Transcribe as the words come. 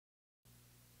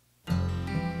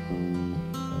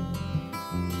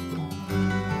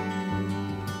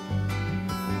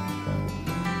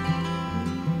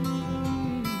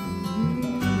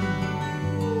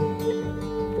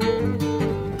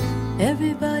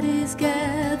Everybody's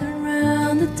gathered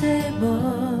round the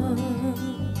table.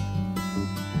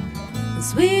 The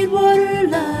sweet water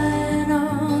lying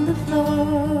on the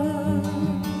floor.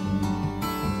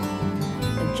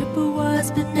 A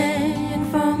Chippewa's been neighing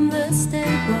from the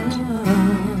stable.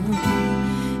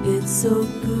 It's so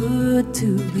good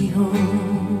to be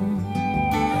home.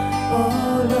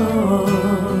 Oh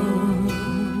Lord,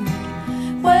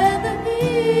 when the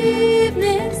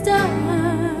evening's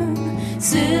done,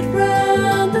 sit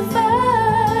round the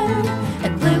fire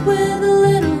and play with the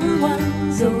little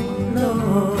ones. Oh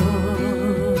Lord,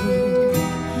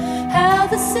 how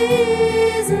the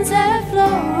seasons have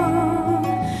flown.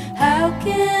 How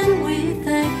can we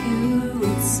thank you?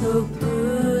 It's so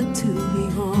good to be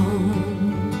home.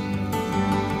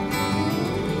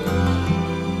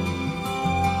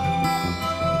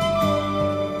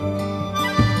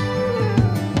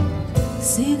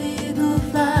 See the eagle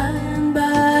flying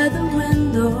by the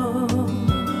window.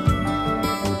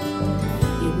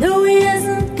 You know he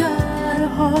hasn't got a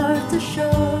heart to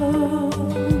show,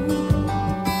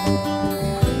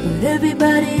 but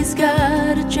everybody's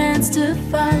got a chance to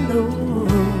follow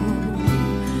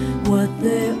what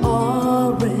they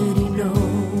already know.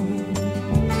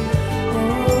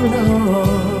 Oh Lord,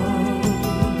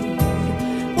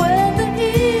 when the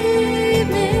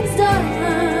evening's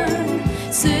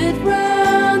done, sit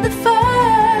round the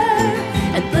fire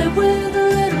and play with the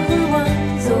little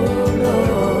ones. Oh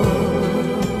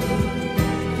Lord,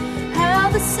 how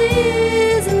the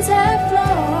seasons have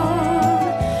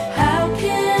flown. How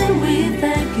can we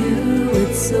thank you?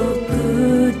 It's so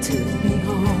good to be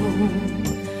home.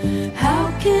 How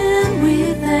can we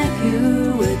thank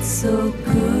you? It's so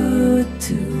good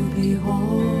to be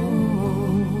home.